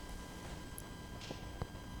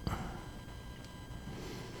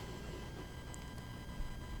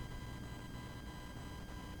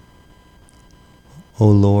O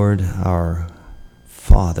Lord, our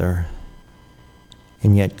Father,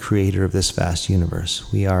 and yet creator of this vast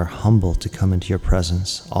universe, we are humbled to come into your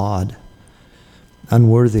presence, awed,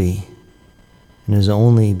 unworthy, and it is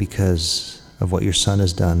only because of what your Son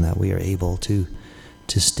has done that we are able to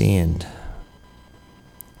stand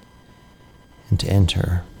and to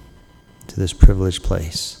enter to this privileged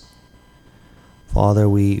place. Father,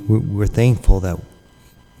 we're thankful that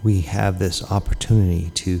we have this opportunity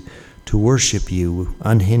to worship you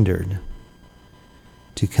unhindered,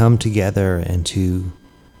 to come together and to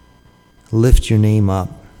lift your name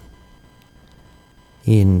up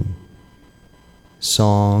in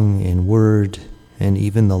song and word and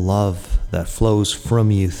even the love that flows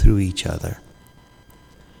from you through each other.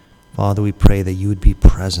 Father, we pray that you would be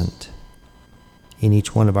present in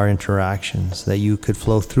each one of our interactions, that you could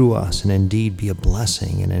flow through us and indeed be a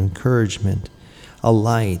blessing, an encouragement, a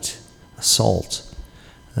light, a salt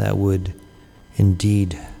that would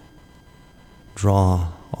indeed draw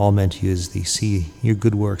all men to you as they see your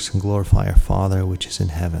good works and glorify our Father which is in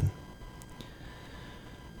heaven.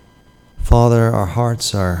 Father, our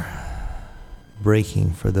hearts are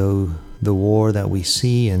breaking for the war that we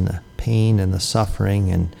see and the pain and the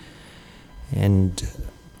suffering and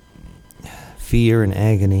fear and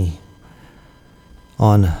agony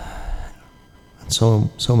on so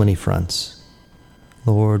many fronts.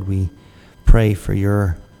 Lord, we pray for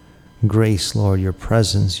your grace, Lord, your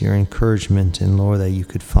presence, your encouragement, and Lord, that you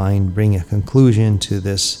could bring a conclusion to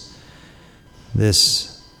this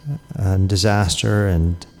disaster.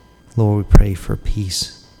 And Lord, we pray for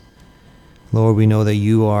peace. Lord, we know that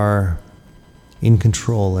you are in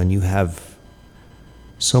control and you have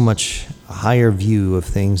so much higher view of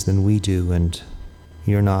things than we do, and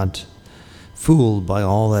you're not fooled by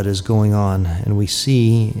all that is going on. And we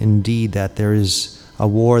see indeed that there is a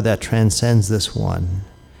war that transcends this one,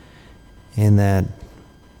 and that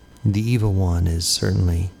the evil one is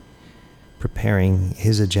certainly preparing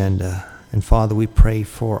his agenda. And Father, we pray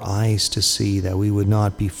for eyes to see, that we would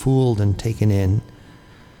not be fooled and taken in,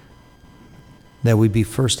 that we be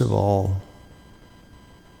first of all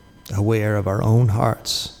aware of our own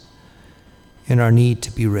hearts and our need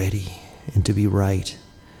to be ready and to be right,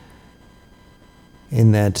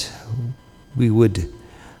 and that we would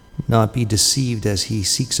not be deceived as he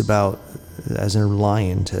seeks about as a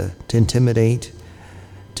lion to intimidate,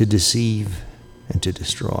 to deceive, and to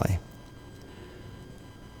destroy.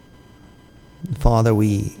 Father,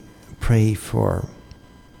 we pray for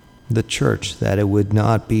the church, that it would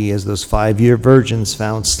not be as those 5-year virgins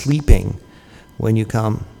found sleeping when you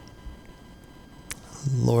come.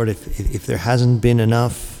 Lord, if there hasn't been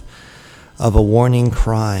enough of a warning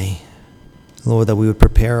cry, Lord, that we would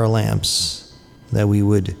prepare our lamps, that we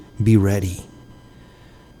would be ready,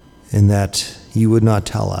 and that you would not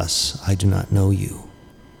tell us, I do not know you.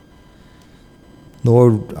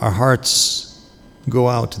 Lord, our hearts go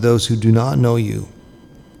out to those who do not know you,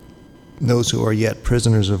 those who are yet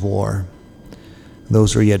prisoners of war,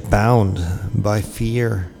 those who are yet bound by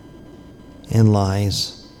fear and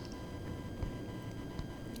lies,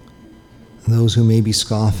 those who may be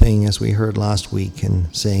scoffing, as we heard last week,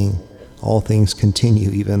 and saying all things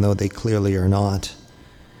continue, even though they clearly are not.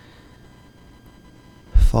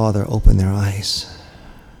 Father, open their eyes.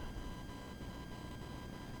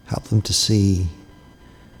 Help them to see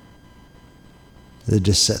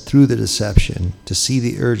through the deception, to see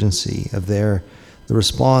the urgency of the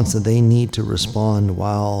response that they need to respond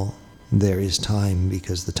while there is time,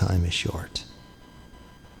 because the time is short.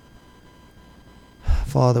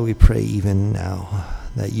 Father, we pray even now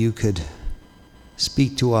that you could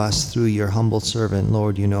speak to us through your humble servant.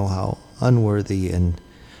 Lord, you know how unworthy and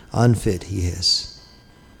unfit he is.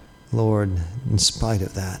 Lord, in spite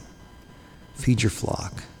of that, feed your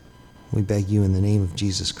flock. We beg you in the name of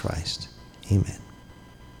Jesus Christ. Amen.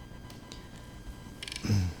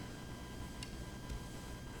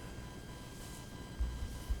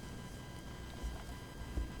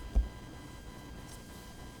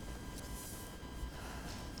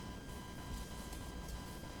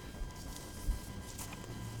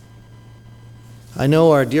 I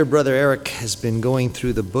know our dear brother Eric has been going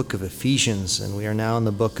through the book of Ephesians, and we are now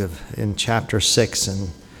in chapter 6, and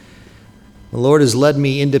the Lord has led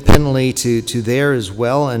me independently to there as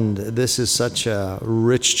well, and this is such a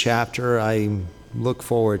rich chapter. I look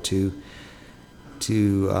forward to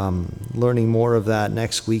learning more of that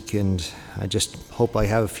next week, and I just hope I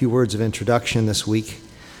have a few words of introduction this week.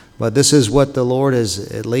 But this is what the Lord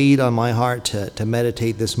has laid on my heart to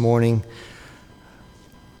meditate this morning,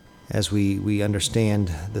 as we understand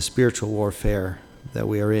the spiritual warfare that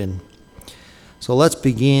we are in. So let's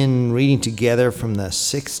begin reading together from the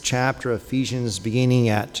 6th chapter of Ephesians, beginning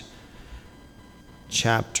at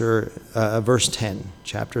verse 10.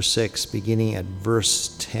 Chapter 6, beginning at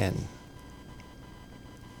verse 10.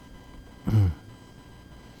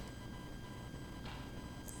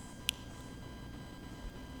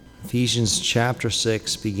 Ephesians chapter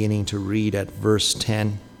 6, beginning to read at verse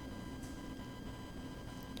 10.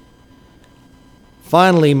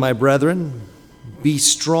 Finally, my brethren, be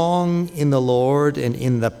strong in the Lord and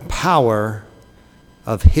in the power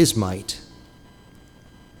of his might.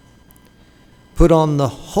 Put on the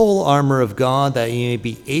whole armor of God, that ye may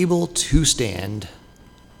be able to stand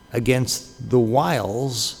against the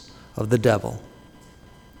wiles of the devil.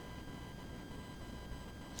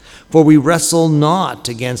 For we wrestle not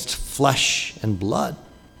against flesh and blood,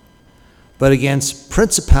 but against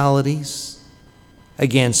principalities,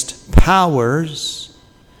 against powers,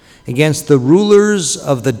 against the rulers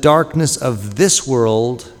of the darkness of this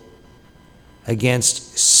world,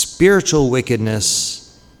 against spiritual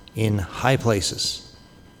wickedness in high places.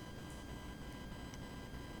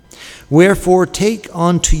 Wherefore take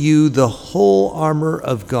unto you the whole armor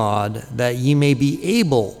of God, that ye may be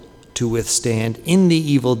able to withstand in the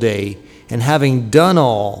evil day, and having done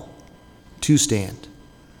all, to stand.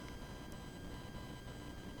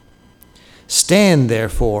 Stand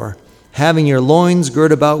therefore, having your loins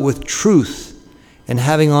girt about with truth, and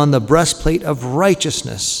having on the breastplate of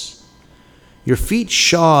righteousness, your feet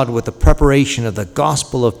shod with the preparation of the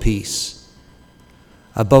gospel of peace.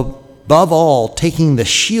 Above all, taking the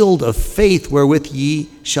shield of faith, wherewith ye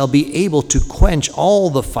shall be able to quench all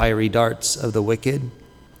the fiery darts of the wicked,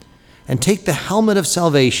 and take the helmet of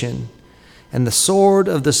salvation and the sword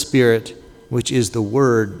of the Spirit, which is the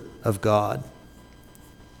word of God.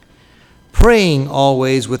 Praying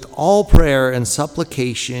always with all prayer and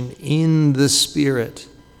supplication in the Spirit,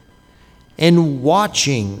 and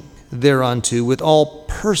watching thereunto with all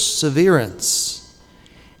perseverance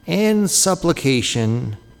and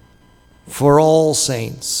supplication for all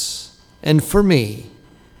saints, and for me,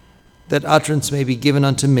 that utterance may be given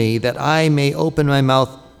unto me, that I may open my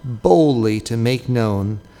mouth boldly to make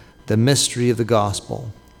known the mystery of the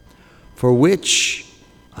gospel, for which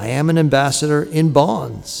I am an ambassador in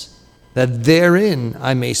bonds, that therein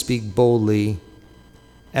I may speak boldly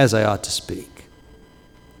as I ought to speak.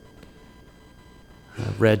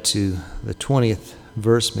 I've read to the 20th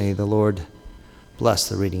verse. May the Lord bless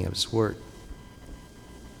the reading of his word.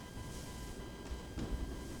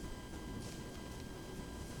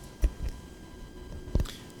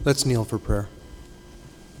 Let's kneel for prayer.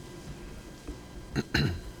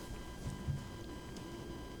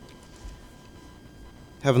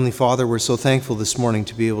 Heavenly Father, we're so thankful this morning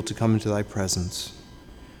to be able to come into thy presence,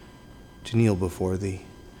 to kneel before thee,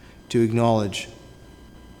 to acknowledge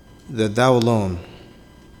that thou alone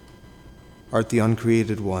art the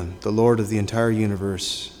uncreated one, the Lord of the entire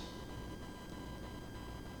universe,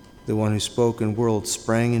 the one who spoke and worlds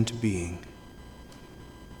sprang into being,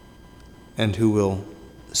 and who will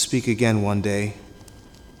speak again one day,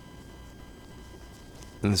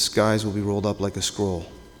 and the skies will be rolled up like a scroll.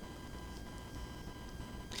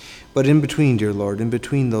 But in between, dear Lord, in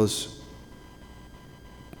between those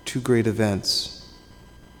two great events,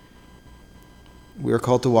 we are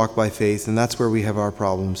called to walk by faith, and that's where we have our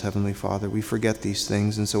problems, Heavenly Father. We forget these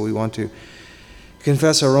things, and so we want to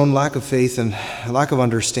confess our own lack of faith and lack of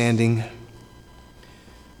understanding,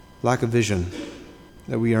 lack of vision,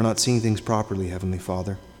 that we are not seeing things properly, Heavenly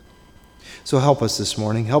Father. So help us this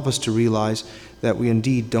morning. Help us to realize that we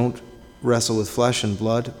indeed don't wrestle with flesh and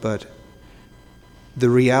blood, but the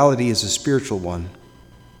reality is a spiritual one.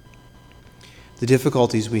 The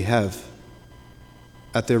difficulties we have,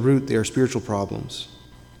 at their root, they are spiritual problems.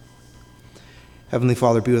 Heavenly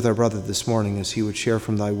Father, be with our brother this morning as he would share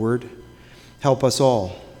from thy word. Help us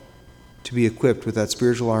all to be equipped with that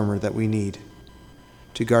spiritual armor that we need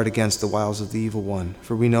to guard against the wiles of the evil one.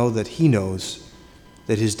 For we know that he knows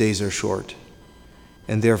that his days are short,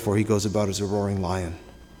 and therefore he goes about as a roaring lion.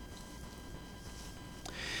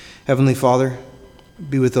 Heavenly Father,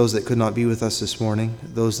 be with those that could not be with us this morning,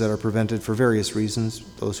 those that are prevented for various reasons,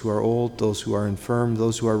 those who are old, those who are infirm,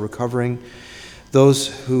 those who are recovering, those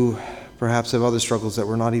who perhaps have other struggles that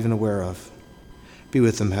we're not even aware of. Be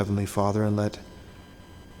with them, Heavenly Father, and let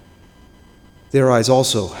their eyes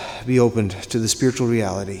also be opened to the spiritual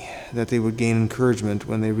reality, that they would gain encouragement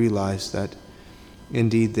when they realize that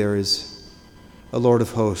indeed there is a Lord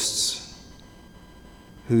of hosts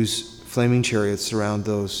whose flaming chariots surround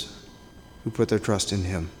those who put their trust in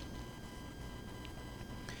him.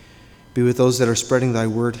 Be with those that are spreading thy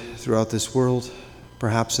word throughout this world,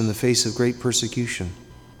 perhaps in the face of great persecution.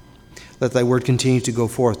 Let thy word continue to go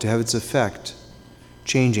forth, to have its effect,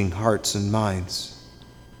 changing hearts and minds.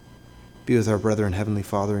 Be with our brethren, Heavenly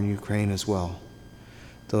Father, in Ukraine as well.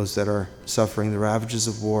 Those that are suffering the ravages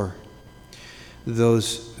of war.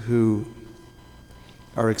 Those who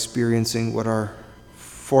are experiencing what our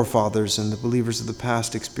forefathers and the believers of the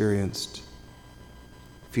past experienced.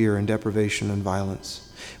 Fear and deprivation and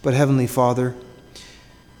violence. But Heavenly Father,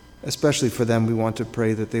 especially for them, we want to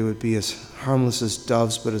pray that they would be as harmless as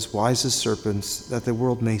doves, but as wise as serpents, that the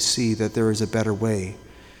world may see that there is a better way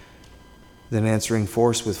than answering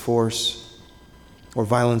force with force or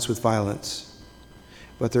violence with violence.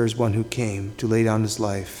 But there is one who came to lay down his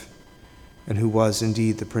life and who was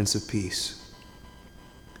indeed the Prince of Peace.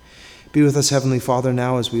 Be with us, Heavenly Father,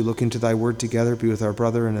 now as we look into thy word together. Be with our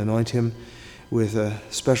brother and anoint him with a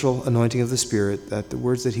special anointing of the Spirit, that the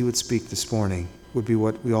words that he would speak this morning would be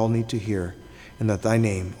what we all need to hear, and that thy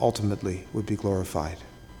name ultimately would be glorified.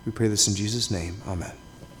 We pray this in Jesus' name. Amen.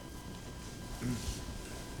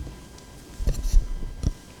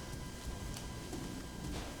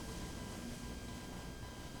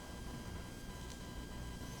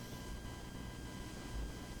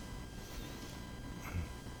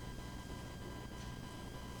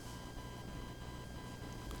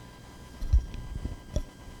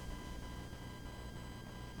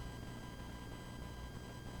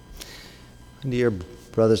 Dear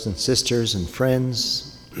brothers and sisters and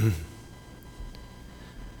friends,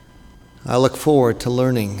 I look forward to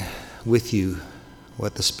learning with you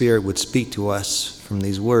what the Spirit would speak to us from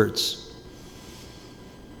these words,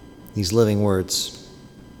 these living words.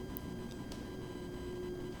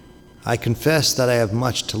 I confess that I have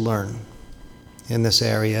much to learn in this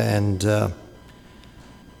area, and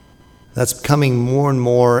that's becoming more and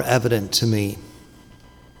more evident to me.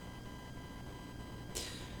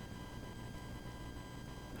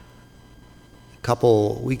 A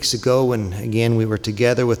couple weeks ago, when again we were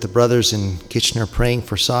together with the brothers in Kitchener praying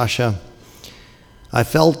for Sasha, I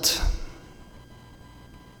felt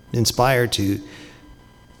inspired to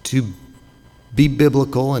be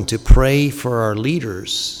biblical and to pray for our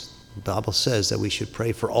leaders. The Bible says that we should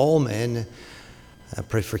pray for all men,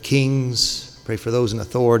 pray for kings, pray for those in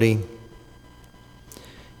authority.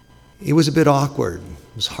 It was a bit awkward.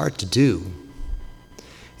 It was hard to do.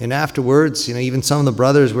 And afterwards, even some of the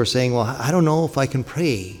brothers were saying, well, I don't know if I can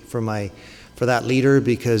pray for that leader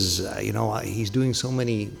because, he's doing so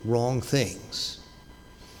many wrong things.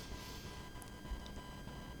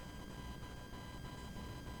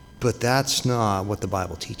 But that's not what the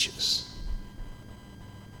Bible teaches.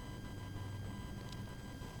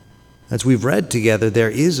 As we've read together, there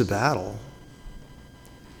is a battle.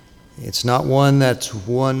 It's not one that's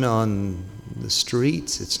won on the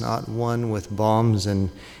streets. It's not one with bombs and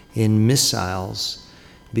in missiles,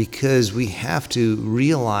 because we have to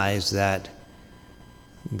realize that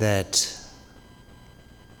the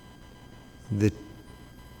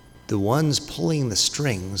ones pulling the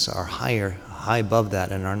strings are high above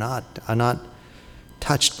that and are not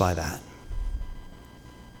touched by that.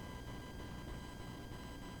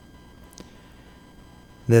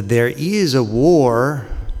 That there is a war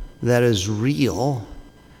that is real,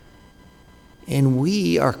 and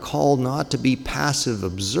we are called not to be passive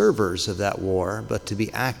observers of that war, but to be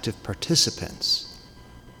active participants.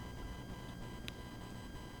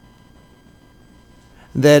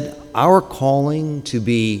 That our calling to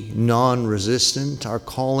be non-resistant, our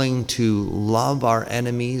calling to love our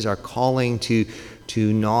enemies, our calling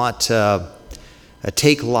to not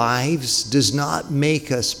take lives does not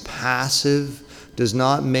make us passive, does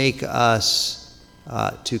not make us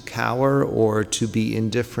to cower or to be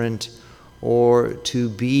indifferent or to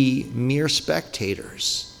be mere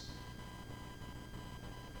spectators.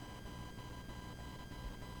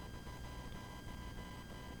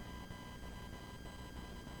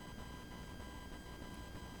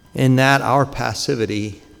 In that our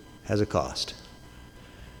passivity has a cost,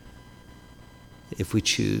 if we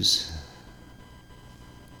choose.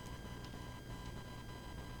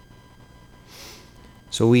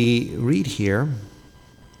 So we read here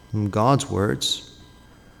from God's words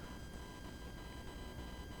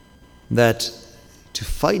that to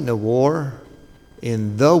fight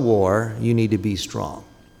in the war, you need to be strong.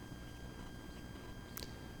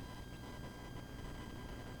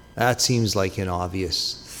 That seems like an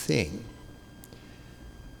obvious thing,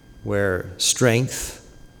 where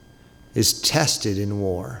strength is tested in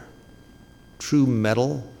war. True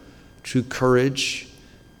mettle, true courage,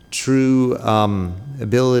 true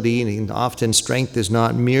ability, and often strength is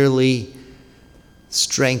not merely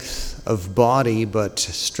strength of body, but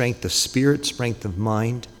strength of spirit, strength of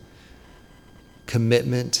mind,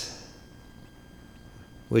 commitment,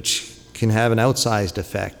 which can have an outsized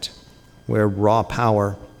effect, where raw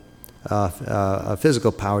power,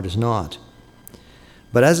 physical power, does not.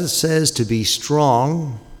 But as it says, to be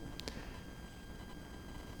strong,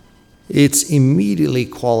 it's immediately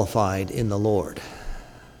qualified in the Lord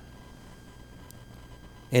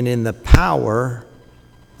and in the power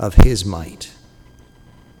of his might.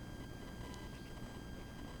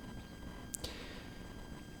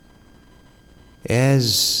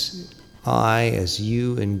 As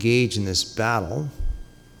you engage in this battle,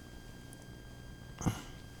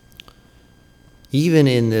 even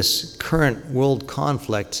in this current world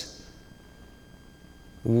conflict,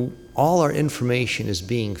 all our information is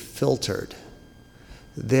being filtered.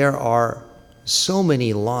 There are so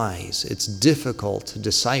many lies, it's difficult to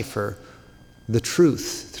decipher the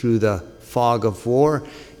truth through the fog of war.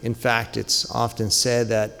 In fact, it's often said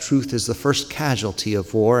that truth is the first casualty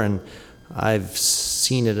of war, and I've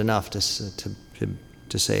seen it enough to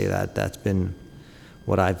say that that's been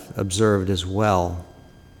what I've observed as well.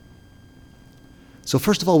 So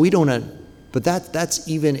first of all, we don't, but that's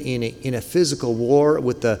even in a physical war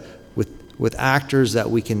with actors that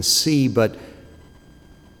we can see. But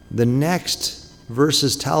the next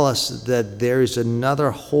verses tell us that there is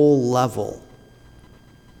another whole level,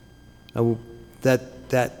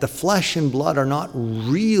 that the flesh and blood are not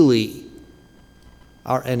really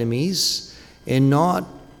our enemies, and not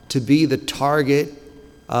to be the target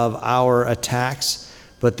of our attacks,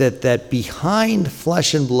 but that behind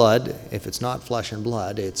flesh and blood, if it's not flesh and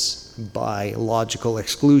blood, it's by logical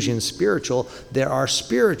exclusion spiritual, there are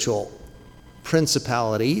spiritual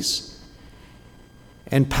principalities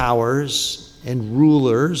and powers and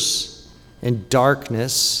rulers and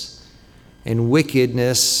darkness and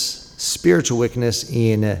wickedness, spiritual wickedness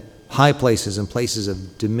in high places and places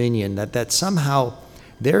of dominion, that somehow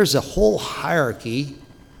there's a whole hierarchy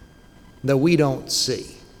that we don't see.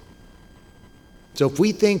 So if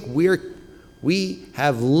we think we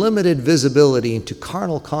have limited visibility into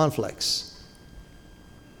carnal conflicts,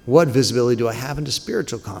 what visibility do I have into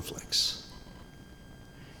spiritual conflicts?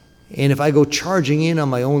 And if I go charging in on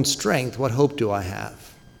my own strength, what hope do I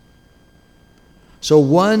have? So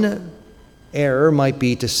one error might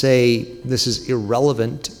be to say this is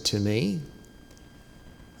irrelevant to me.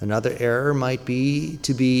 Another error might be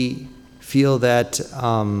to feel that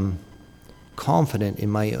confident in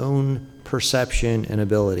my own perception and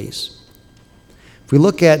abilities. If we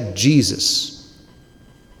look at Jesus,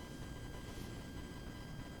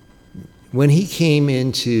 when he came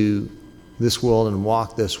into this world and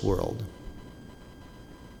walked this world,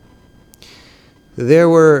 there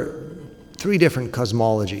were three different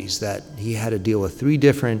cosmologies that he had to deal with, three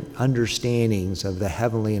different understandings of the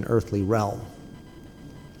heavenly and earthly realm.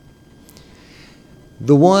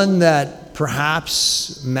 The one that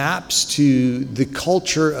perhaps maps to the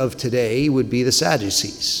culture of today would be the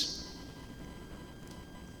Sadducees.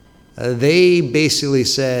 They basically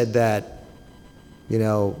said that,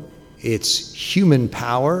 it's human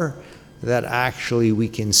power that actually we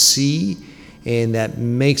can see and that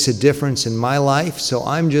makes a difference in my life. So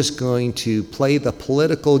I'm just going to play the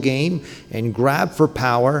political game and grab for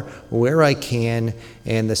power where I can.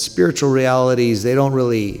 And the spiritual realities, they don't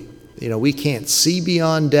really, we can't see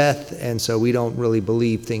beyond death, and so we don't really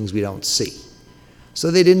believe things we don't see. So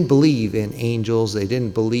they didn't believe in angels. They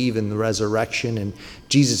didn't believe in the resurrection, and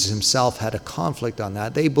Jesus himself had a conflict on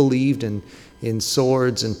that. They believed in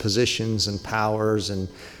swords and positions and powers and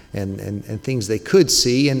things they could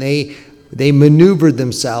see, and they maneuvered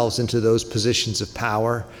themselves into those positions of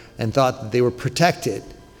power and thought that they were protected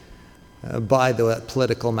by the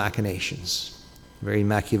political machinations. Very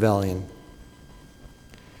Machiavellian.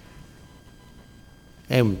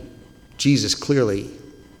 And Jesus clearly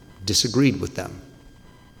disagreed with them.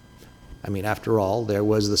 I mean, after all, there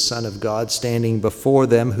was the Son of God standing before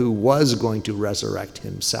them who was going to resurrect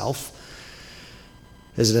himself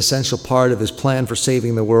as an essential part of his plan for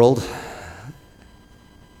saving the world.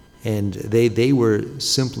 And they were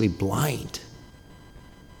simply blind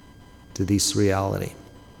to this reality.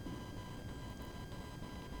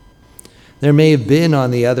 There may have been, on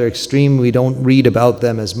the other extreme, we don't read about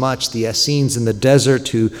them as much, the Essenes in the desert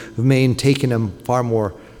who may have taken a far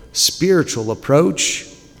more spiritual approach,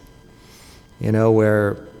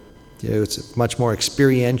 where it's much more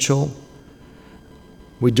experiential.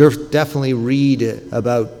 We definitely read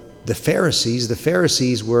about the Pharisees. The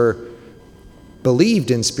Pharisees believed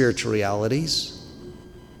in spiritual realities.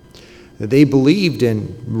 They believed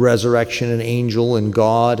in resurrection and angel and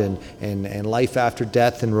God and life after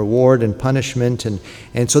death and reward and punishment.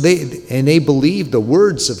 And so they believed the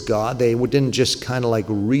words of God. They didn't just kind of like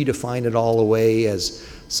redefine it all away as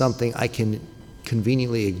something I can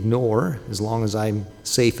conveniently ignore as long as I'm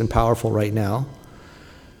safe and powerful right now.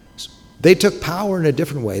 They took power in a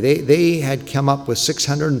different way. They had come up with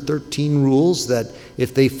 613 rules that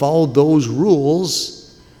if they followed those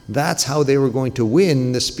rules, that's how they were going to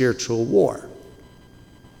win the spiritual war.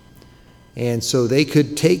 And so they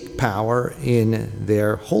could take power in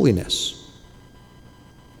their holiness.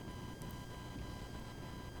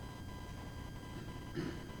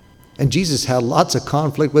 And Jesus had lots of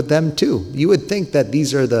conflict with them too. You would think that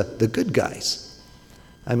these are the good guys.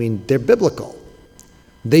 I mean, they're biblical.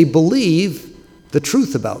 They believe the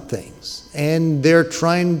truth about things, and they're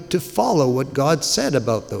trying to follow what God said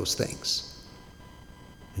about those things.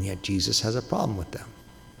 And yet Jesus has a problem with them.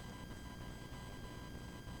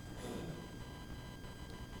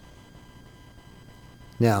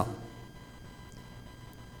 Now,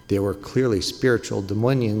 there were clearly spiritual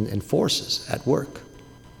dominion and forces at work.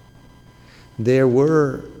 There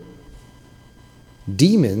were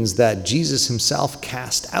demons that Jesus himself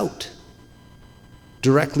cast out,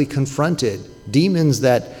 directly confronted, demons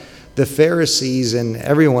that the Pharisees and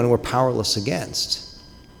everyone were powerless against.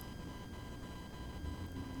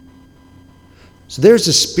 So there's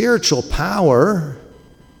a spiritual power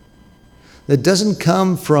that doesn't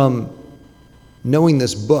come from knowing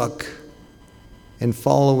this book and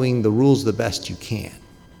following the rules the best you can.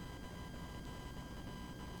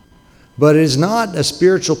 But it is not a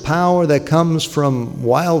spiritual power that comes from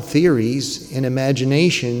wild theories and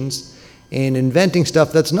imaginations and inventing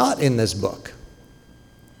stuff that's not in this book.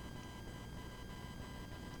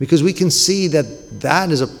 Because we can see that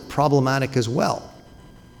that is a problematic as well.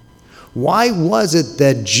 Why was it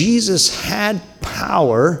that Jesus had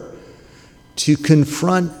power to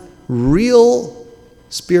confront real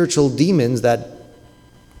spiritual demons that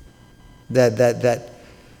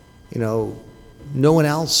no one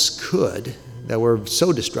else could, that were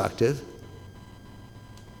so destructive?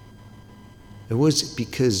 It was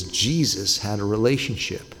because Jesus had a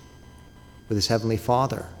relationship with his Heavenly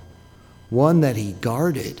Father, one that he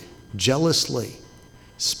guarded jealously,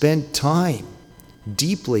 spent time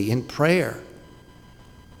deeply in prayer.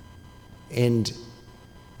 And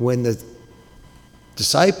when the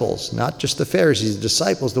disciples, not just the Pharisees, the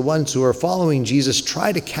disciples, the ones who were following Jesus,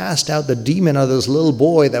 tried to cast out the demon out of this little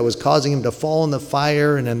boy that was causing him to fall in the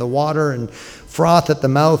fire and in the water and froth at the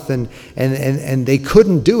mouth, and they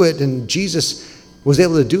couldn't do it, and Jesus was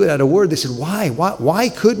able to do it at a word. They said, why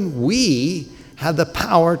couldn't we have the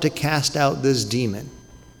power to cast out this demon?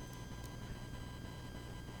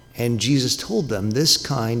 And Jesus told them, this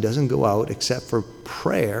kind doesn't go out except for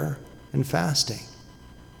prayer and fasting.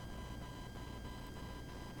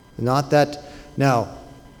 Not that, now,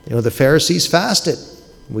 the Pharisees fasted.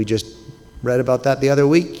 We just read about that the other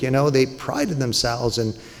week. They prided themselves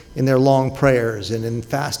in their long prayers and in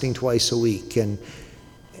fasting twice a week. And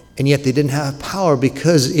yet they didn't have power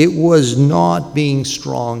because it was not being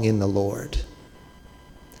strong in the Lord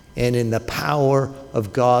and in the power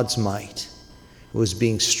of God's might. It was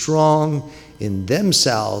being strong in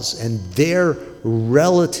themselves and their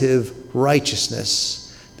relative righteousness,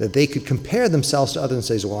 that they could compare themselves to others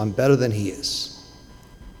and say, well, I'm better than he is.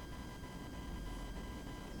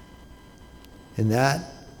 And that,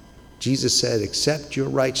 Jesus said, except your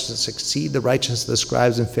righteousness exceed the righteousness of the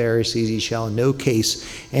scribes and Pharisees, ye shall in no case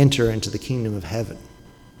enter into the kingdom of heaven.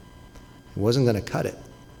 It wasn't going to cut it.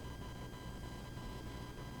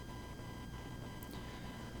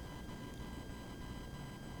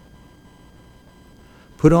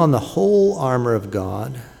 Put on the whole armor of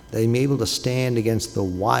God, that he may be able to stand against the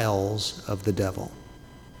wiles of the devil.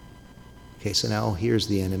 Okay, so now here's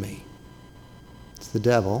the enemy. It's the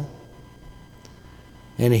devil.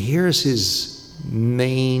 And here's his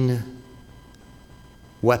main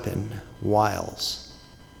weapon: wiles,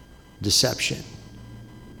 deception,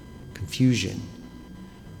 confusion,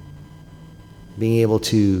 being able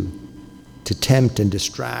to tempt and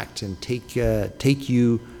distract and take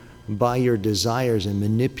you by your desires and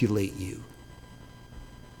manipulate you.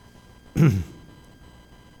 And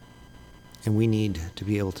we need to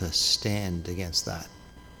be able to stand against that.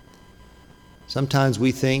 Sometimes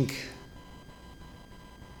we think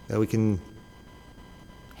that we can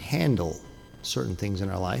handle certain things in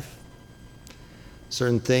our life.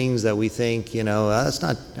 Certain things that we think, that's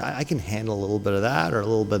not, I can handle a little bit of that, or a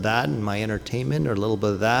little bit of that in my entertainment, or a little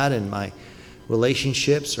bit of that in my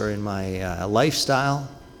relationships, or in my lifestyle.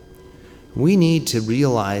 We need to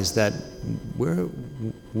realize that we're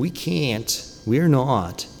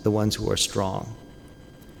not the ones who are strong.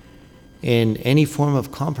 And any form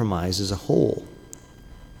of compromise is a hole.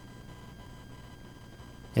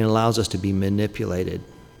 And allows us to be manipulated.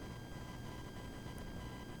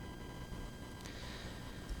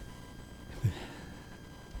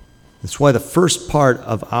 That's why the first part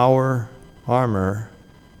of our armor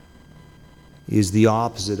is the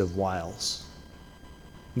opposite of wiles.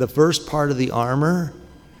 The first part of the armor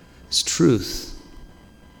is truth.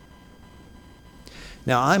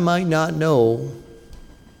 Now, I might not know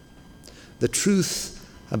the truth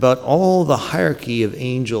about all the hierarchy of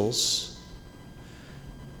angels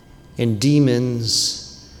and demons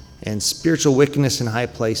and spiritual wickedness in high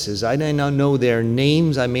places. I may not know their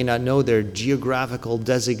names. I may not know their geographical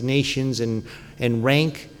designations and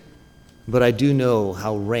rank, but I do know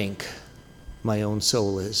how rank my own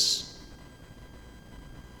soul is.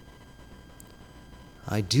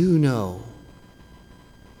 I do know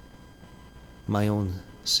my own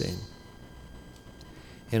sin.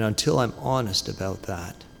 And until I'm honest about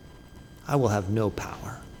that, I will have no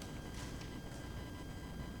power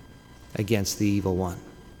against the evil one.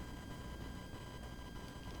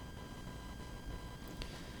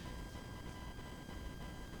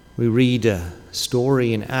 We read a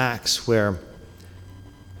story in Acts where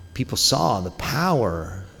people saw the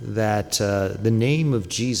power that the name of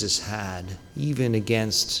Jesus had, even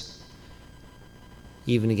against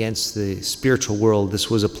the spiritual world. This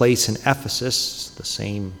was a place in Ephesus, the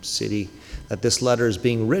same city that this letter is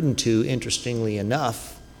being written to, interestingly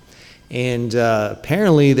enough. And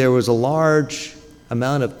apparently there was a large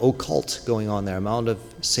amount of occult going on there, amount of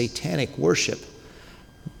satanic worship.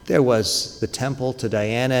 There was the temple to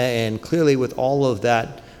Diana, and clearly with all of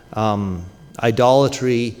that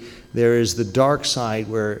idolatry, there is the dark side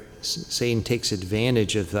where Satan takes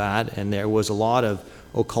advantage of that, and there was a lot of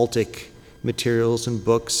occultic materials and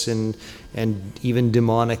books and even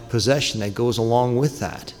demonic possession that goes along with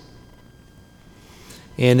that.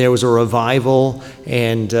 And there was a revival,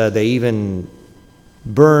 and they even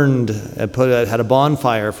burned, had a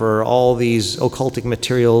bonfire for all these occultic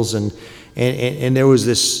materials, and there was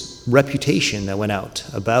this reputation that went out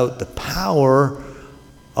about the power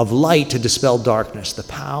of light to dispel darkness, the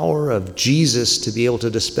power of Jesus to be able to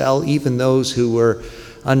dispel even those who were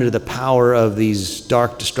under the power of these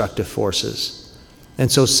dark, destructive forces. And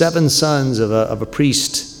so 7 sons of a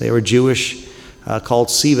priest, they were Jewish, called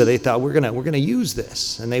Sceva, they thought, we're gonna use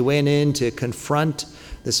this. And they went in to confront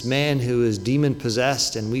this man who is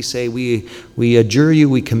demon-possessed, and we say, we adjure you,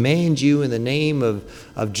 we command you in the name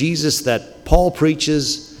of Jesus that Paul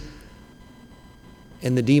preaches.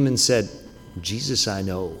 And the demon said, Jesus I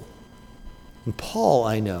know, and Paul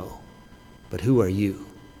I know, but who are you?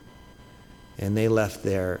 And they left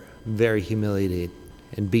there very humiliated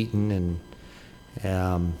and beaten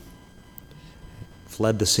and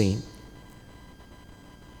fled the scene.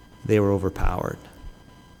 They were overpowered.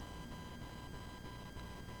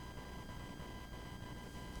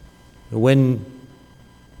 When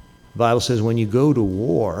the Bible says when you go to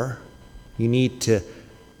war, you need to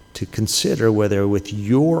consider whether with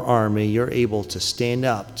your army you're able to stand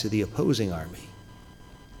up to the opposing army.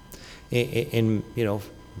 And you know,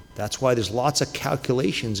 that's why there's lots of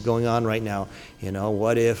calculations going on right now. You know,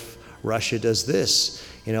 what if Russia does this?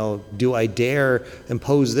 You know, do I dare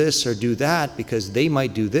impose this or do that because they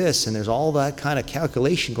might do this? And there's all that kind of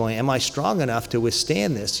calculation going. Am I strong enough to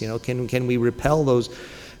withstand this? You know, can we repel those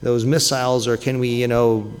missiles, or can we, you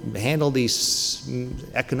know, handle these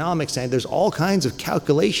economics? And there's all kinds of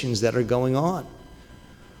calculations that are going on.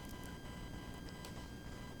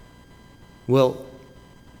 Well,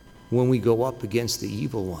 when we go up against the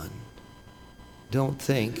evil one, don't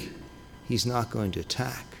think he's not going to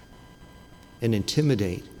attack and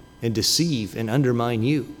intimidate and deceive and undermine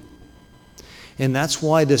you. And that's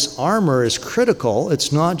why this armor is critical.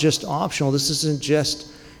 It's not just optional. This isn't just,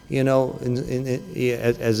 you know,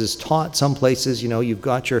 as is taught some places, you know, you've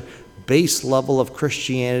got your base level of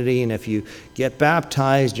Christianity, and if you get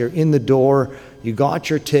baptized, you're in the door, you got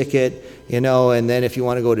your ticket, you know, and then if you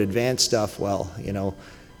want to go to advanced stuff, well, you know,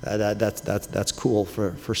 that's cool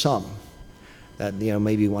for some. That, you know,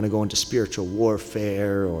 maybe you want to go into spiritual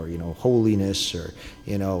warfare or, you know, holiness, or,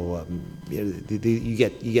 you know, you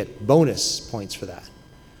get bonus points for that.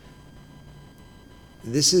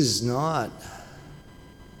 That's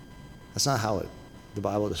not how the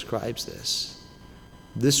Bible describes this.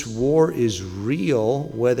 This war is real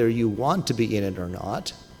whether you want to be in it or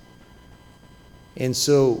not. And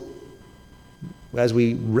so, as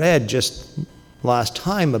we read just last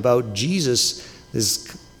time about Jesus,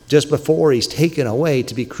 just before he's taken away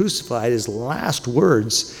to be crucified, his last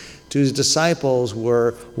words to his disciples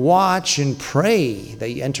were, watch and pray that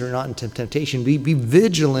you enter not into temptation. Be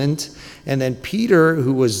vigilant. And then Peter,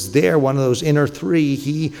 who was there, one of those inner 3,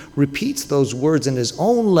 he repeats those words in his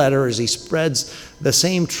own letter as he spreads the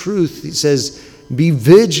same truth. He says, be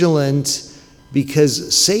vigilant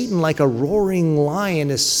because Satan, like a roaring lion,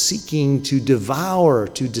 is seeking to devour,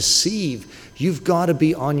 to deceive. You've got to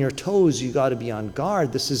be on your toes. You've got to be on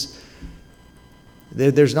guard.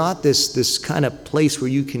 There's not this kind of place where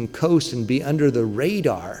you can coast and be under the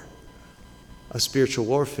radar of spiritual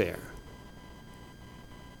warfare.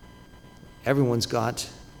 Everyone's got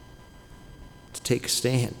to take a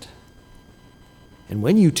stand. And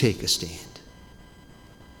when you take a stand,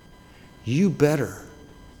 you better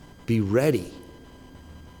be ready,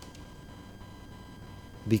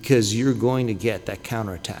 because you're going to get that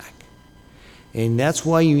counterattack. And that's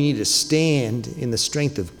why you need to stand in the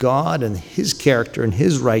strength of God and His character and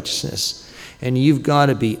His righteousness. And you've got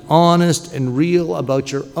to be honest and real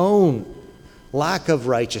about your own lack of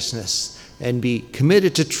righteousness, and be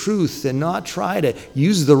committed to truth, and not try to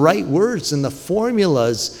use the right words and the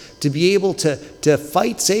formulas to be able to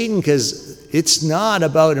fight Satan, because it's not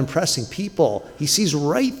about impressing people. He sees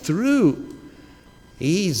right through.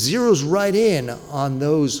 He zeroes right in on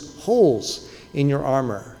those holes in your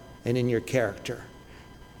armor and in your character,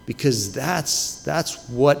 because that's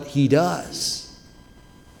what he does.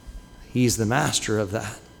 He's the master of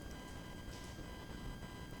that.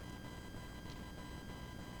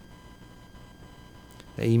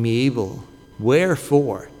 That ye may be able,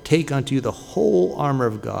 wherefore, take unto you the whole armor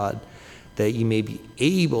of God, that ye may be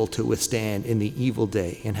able to withstand in the evil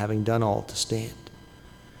day, and having done all, to stand.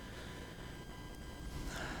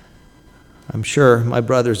 I'm sure my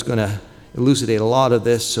brother's going to elucidate a lot of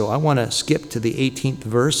this, so I want to skip to the 18th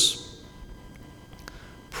verse.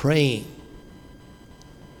 Praying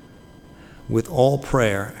with all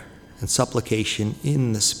prayer and supplication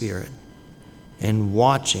in the Spirit, and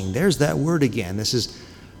watching. There's that word again. This is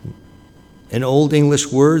an old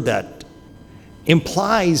English word that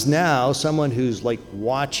implies now someone who's like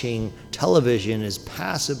watching television as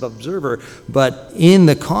passive observer, but in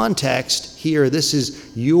the context here, this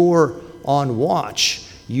is you're on watch,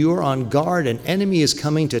 you're on guard, an enemy is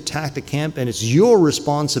coming to attack the camp, and it's your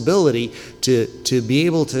responsibility to be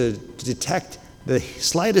able to detect the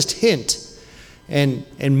slightest hint. And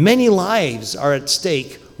many lives are at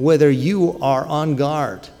stake whether you are on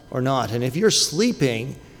guard or not. And if you're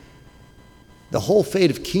sleeping, the whole fate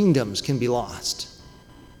of kingdoms can be lost.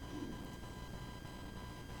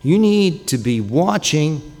 You need to be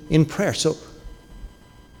watching in prayer. So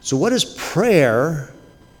what does prayer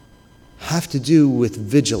have to do with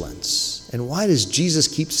vigilance? And why does Jesus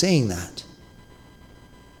keep saying that?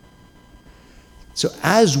 So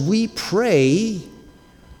as we pray,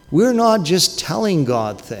 we're not just telling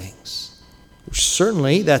God things.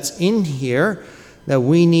 Certainly, that's in here, that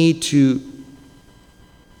we need to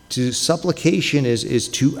supplication is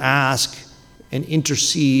to ask and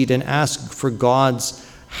intercede and ask for God's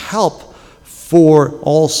help for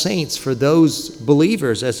all saints, for those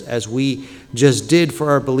believers, as we just did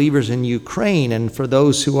for our believers in Ukraine, and for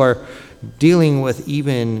those who are dealing with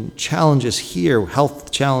even challenges here,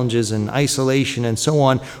 health challenges and isolation and so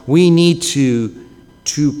on. We need to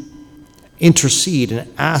intercede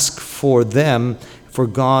and ask for them, for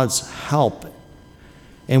God's help.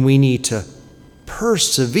 And we need to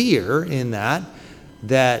persevere in that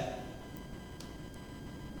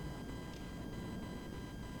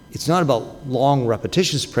it's not about long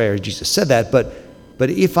repetitious prayer, Jesus said that, but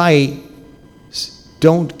if I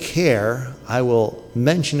don't care, I will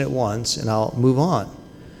mention it once and I'll move on.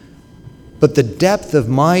 But the depth of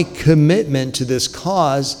my commitment to this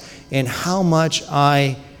cause and how much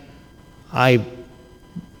I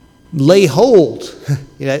lay hold,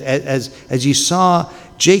 as you saw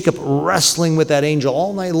Jacob wrestling with that angel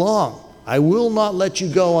all night long. I will not let you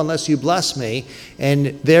go unless you bless me.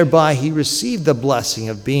 And thereby he received the blessing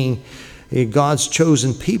of being God's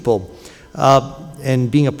chosen people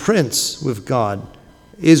and being a prince with God,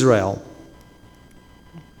 Israel.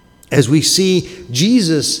 As we see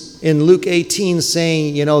Jesus in Luke 18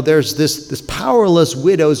 saying, there's this powerless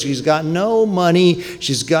widow. She's got no money.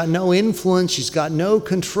 She's got no influence. She's got no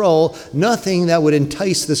control. Nothing that would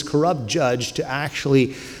entice this corrupt judge to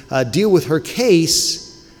actually deal with her case.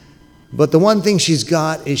 But the one thing she's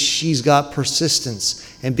got is she's got persistence.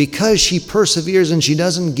 And because she perseveres and she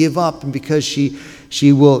doesn't give up, and because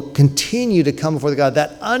she will continue to come before God,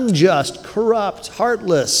 that unjust, corrupt,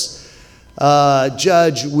 heartless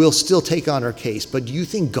judge will still take on her case. But do you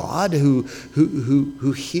think God, who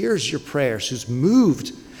hears your prayers, who's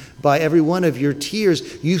moved by every one of your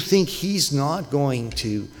tears, you think he's not going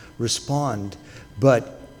to respond?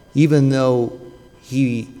 But even though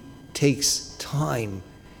he takes time,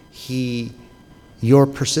 your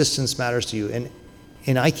persistence matters to you.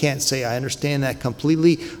 And I can't say I understand that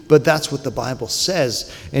completely, but that's what the Bible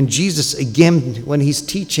says. And Jesus, again, when he's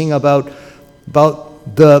teaching about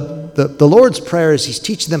about the Lord's Prayer is he's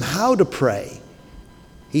teaching them how to pray.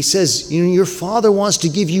 He says, your Father wants to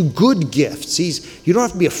give you good gifts. You don't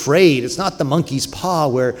have to be afraid. It's not the monkey's paw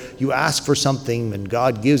where you ask for something and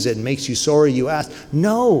God gives it and makes you sorry you asked.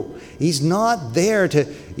 No, he's not there to,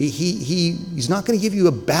 he's not going to give you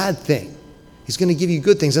a bad thing. He's going to give you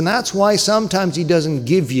good things. And that's why sometimes he doesn't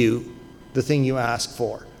give you the thing you ask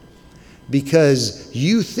for. Because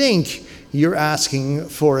you think you're asking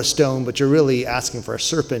for a stone, but you're really asking for a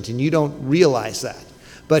serpent, and you don't realize that.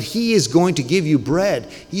 But he is going to give you bread.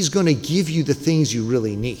 He's going to give you the things you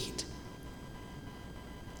really need.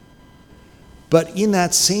 But in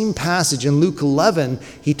that same passage in Luke 11,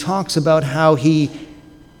 he talks about how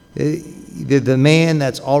the man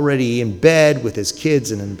that's already in bed with his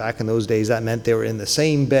kids, and back in those days that meant they were in the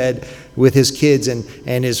same bed with his kids, and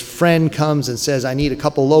his friend comes and says, I need a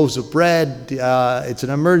couple loaves of bread. It's an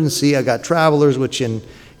emergency. I got travelers, which in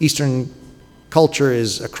Eastern culture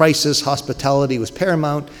is a crisis. Hospitality was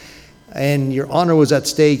paramount, and your honor was at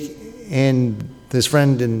stake. And his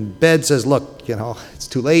friend in bed says, look, it's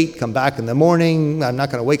too late. Come back in the morning. I'm not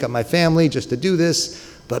going to wake up my family just to do this.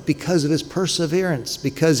 But because of his perseverance,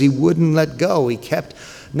 because he wouldn't let go, he kept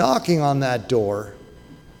knocking on that door,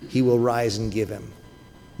 he will rise and give him.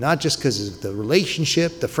 Not just because of the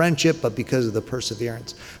relationship, the friendship, but because of the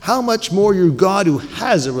perseverance. How much more your God, who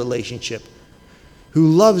has a relationship, who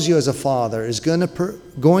loves you as a father, is going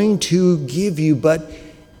to give you, but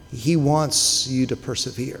he wants you to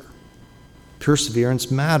persevere. Perseverance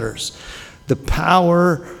matters. The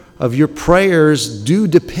power of your prayers do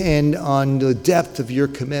depend on the depth of your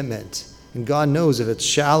commitment. And God knows if it's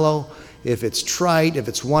shallow, if it's trite, if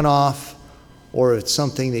it's one-off, or if it's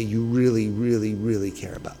something that you really, really, really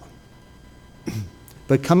care about.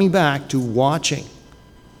 But coming back to watching.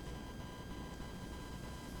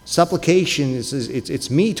 Supplication it's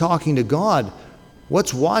me talking to God.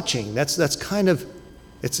 What's watching? That's kind of,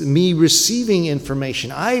 it's me receiving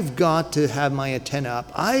information. I've got to have my antenna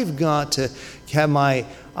up. I've got to have my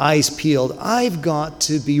eyes peeled. I've got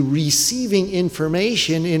to be receiving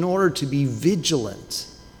information in order to be vigilant.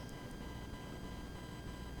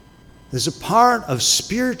 There's a part of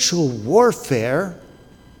spiritual warfare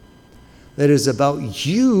that is about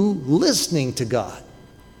you listening to God.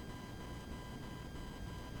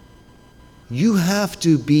 You have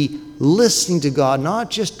to be listening to God,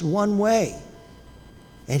 not just one way,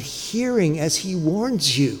 and hearing as he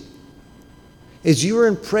warns you. As you are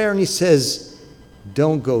in prayer and he says,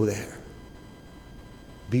 don't go there.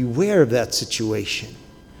 Beware of that situation.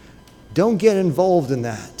 Don't get involved in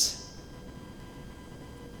that.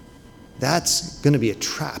 That's going to be a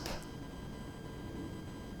trap.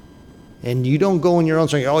 And you don't go in your own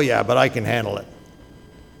strength, oh yeah, but I can handle it.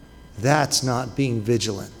 That's not being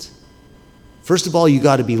vigilant. First of all, you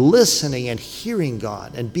got to be listening and hearing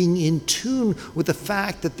God and being in tune with the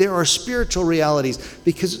fact that there are spiritual realities,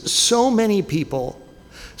 because so many people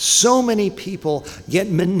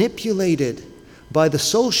get manipulated by the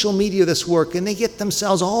social media of this work, and they get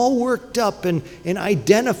themselves all worked up and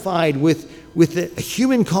identified with a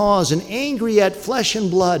human cause and angry at flesh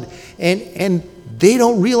and blood, and they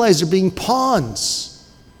don't realize they're being pawns,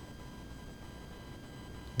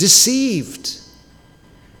 deceived.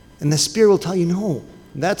 And the Spirit will tell you, no,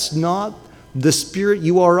 that's not the Spirit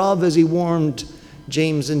you are of, as he warned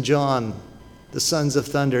James and John, the sons of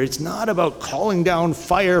thunder. It's not about calling down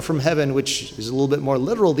fire from heaven, which is a little bit more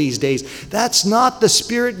literal these days. That's not the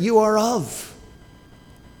Spirit you are of.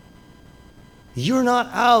 You're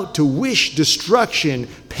not out to wish destruction,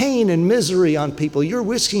 pain, and misery on people.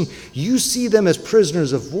 You see them as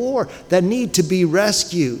prisoners of war that need to be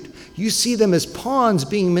rescued. You see them as pawns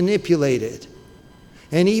being manipulated.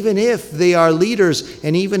 And even if they are leaders,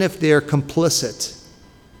 and even if they are complicit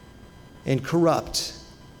and corrupt,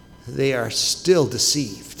 they are still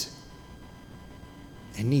deceived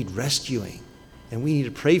and need rescuing. And we need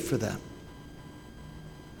to pray for them.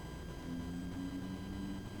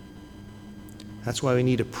 That's why we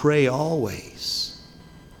need to pray always.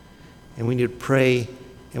 And we need to pray,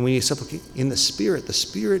 and we need to supplicate in the Spirit. The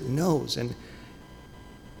Spirit knows. And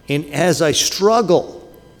as I struggle,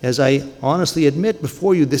 as I honestly admit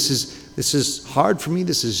before you, this is hard for me,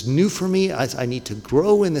 this is new for me, I need to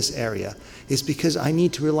grow in this area, is because I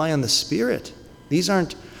need to rely on the Spirit. These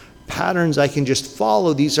aren't patterns I can just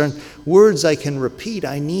follow. These aren't words I can repeat.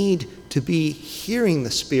 I need to be hearing the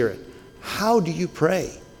Spirit. How do you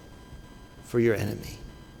pray for your enemy?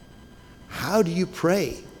 How do you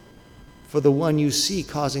pray for the one you see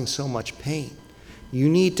causing so much pain? You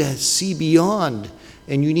need to see beyond,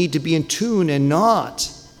 and you need to be in tune and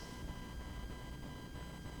not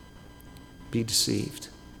be deceived.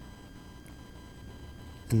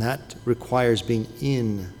 And that requires being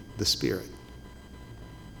in the Spirit,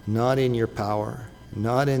 not in your power,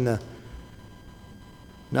 not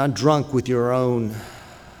drunk with your own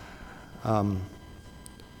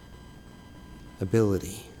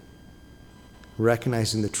ability,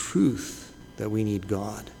 recognizing the truth that we need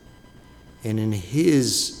God, and in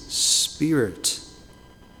His Spirit,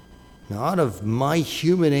 not of my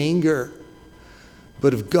human anger,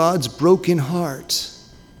 but of God's broken heart,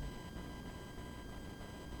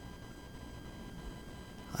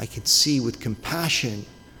 I can see with compassion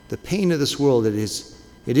the pain of this world. It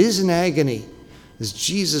is an agony. As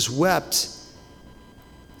Jesus wept,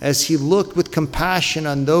 as He looked with compassion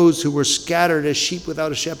on those who were scattered as sheep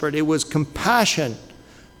without a shepherd, it was compassion.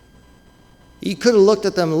 He could have looked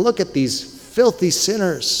at them and look at these filthy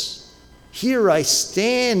sinners. Here I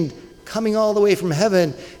stand coming all the way from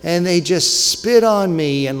heaven, and they just spit on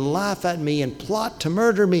me and laugh at me and plot to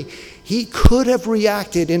murder me. He could have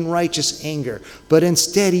reacted in righteous anger, but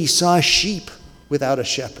instead He saw sheep without a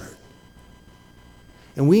shepherd.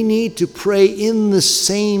 And we need to pray in the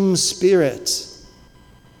same Spirit,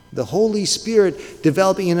 the Holy Spirit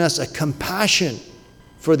developing in us a compassion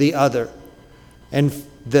for the other and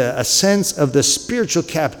a sense of the spiritual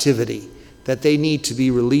captivity that they need to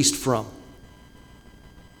be released from.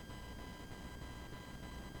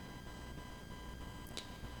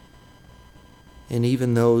 And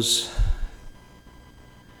even those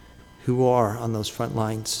who are on those front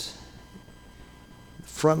lines,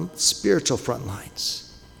 spiritual front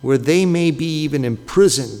lines, where they may be even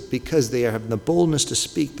imprisoned because they have the boldness to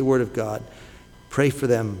speak the word of God, pray for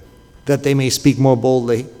them that they may speak more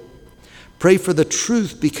boldly. Pray for the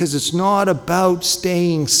truth, because it's not about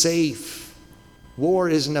staying safe. War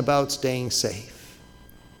isn't about staying safe.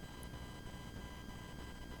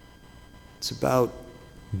 It's about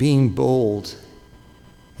being bold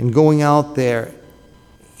and going out there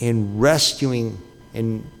and rescuing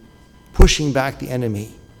and pushing back the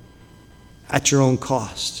enemy at your own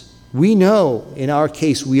cost. We know in our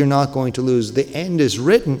case we are not going to lose. The end is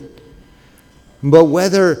written. But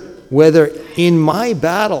whether in my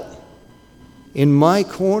battle, in my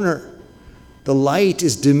corner, the light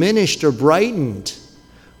is diminished or brightened,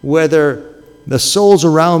 whether the souls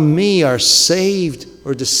around me are saved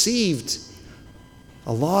or deceived,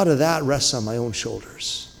 a lot of that rests on my own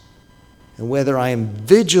shoulders. And whether I am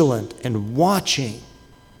vigilant and watching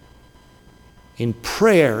in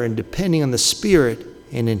prayer and depending on the Spirit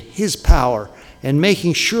and in His power and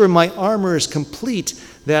making sure my armor is complete,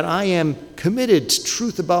 that I am committed to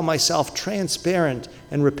truth about myself, transparent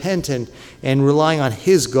and repentant, and relying on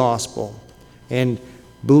His gospel and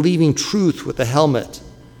believing truth with the helmet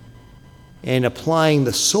and applying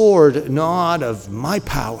the sword not of my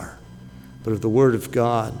power but of the Word of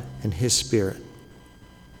God and His Spirit.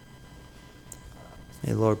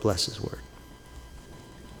 May the Lord bless His Word.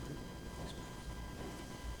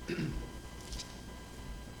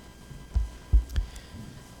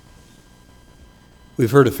 We've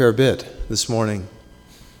heard a fair bit this morning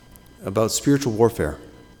about spiritual warfare.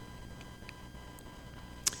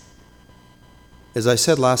 As I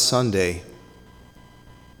said last Sunday,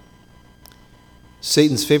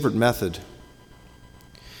 Satan's favorite method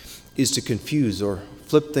is to confuse or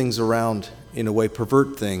flip things around in a way,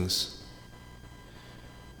 pervert things,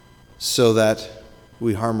 so that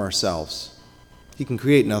we harm ourselves. He can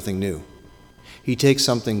create nothing new. He takes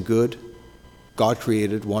something good, God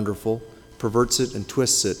created, wonderful, perverts it and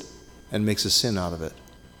twists it and makes a sin out of it.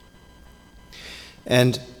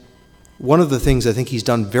 And one of the things I think he's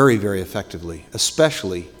done very, very effectively,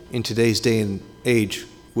 especially in today's day and age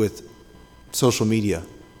with social media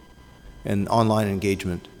and online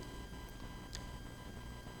engagement,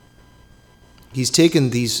 he's taken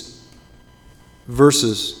these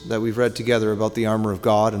verses that we've read together about the armor of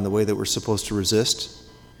God and the way that we're supposed to resist,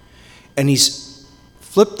 and he's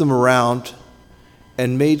flipped them around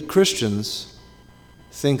and made Christians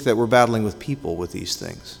think that we're battling with people with these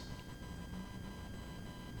things.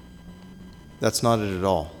 That's not it at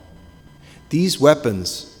all. These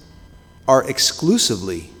weapons are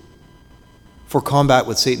exclusively for combat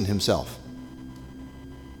with Satan himself.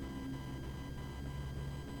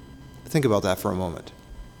 Think about that for a moment.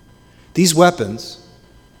 These weapons,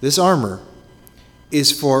 this armor,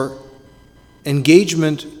 is for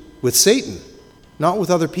engagement with Satan, not with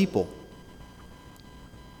other people.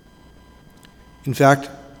 In fact,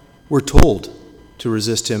 we're told to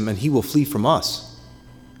resist him and he will flee from us.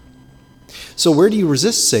 So where do you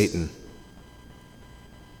resist Satan?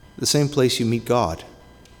 The same place you meet God,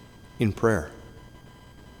 in prayer.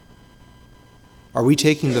 Are we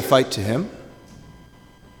taking the fight to him?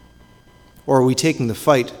 Or are we taking the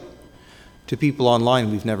fight to people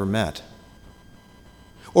online we've never met,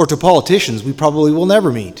 or to politicians we probably will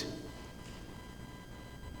never meet.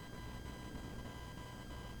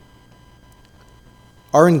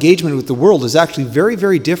 Our engagement with the world is actually very,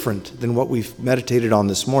 very different than what we've meditated on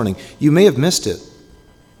this morning. You may have missed it.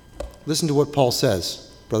 Listen to what Paul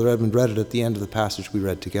says. Brother Edmund read it at the end of the passage we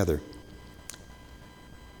read together.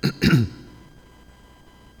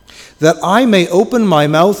 That I may open my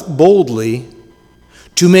mouth boldly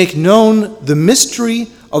to make known the mystery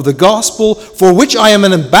of the gospel, for which I am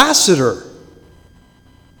an ambassador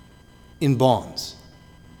in bonds.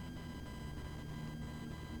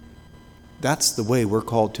 That's the way we're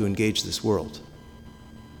called to engage this world,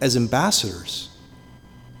 as ambassadors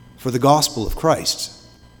for the gospel of Christ,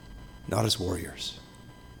 not as warriors,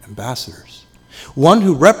 ambassadors. One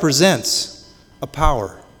who represents a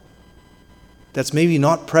power that's maybe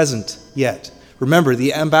not present yet. Remember,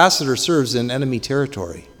 the ambassador serves in enemy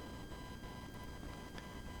territory.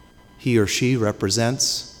 He or she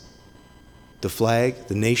represents the flag,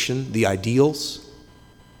 the nation, the ideals,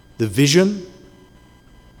 the vision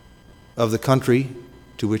of the country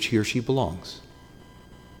to which he or she belongs.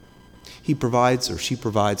 He provides or she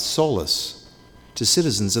provides solace to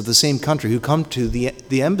citizens of the same country who come to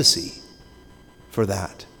the embassy for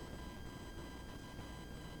that.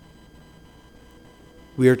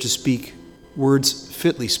 We are to speak words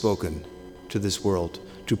fitly spoken to this world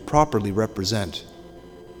to properly represent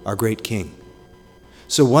our great King.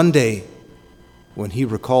 So one day, when he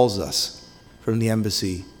recalls us from the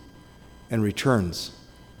embassy and returns,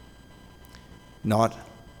 not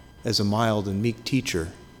as a mild and meek teacher,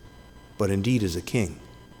 but indeed as a king,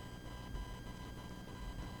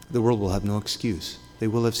 the world will have no excuse. They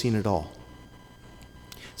will have seen it all.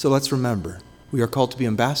 So let's remember, we are called to be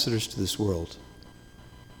ambassadors to this world,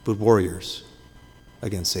 but warriors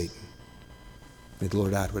against Satan. May the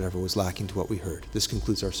Lord add whatever was lacking to what we heard. This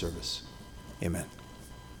concludes our service. Amen.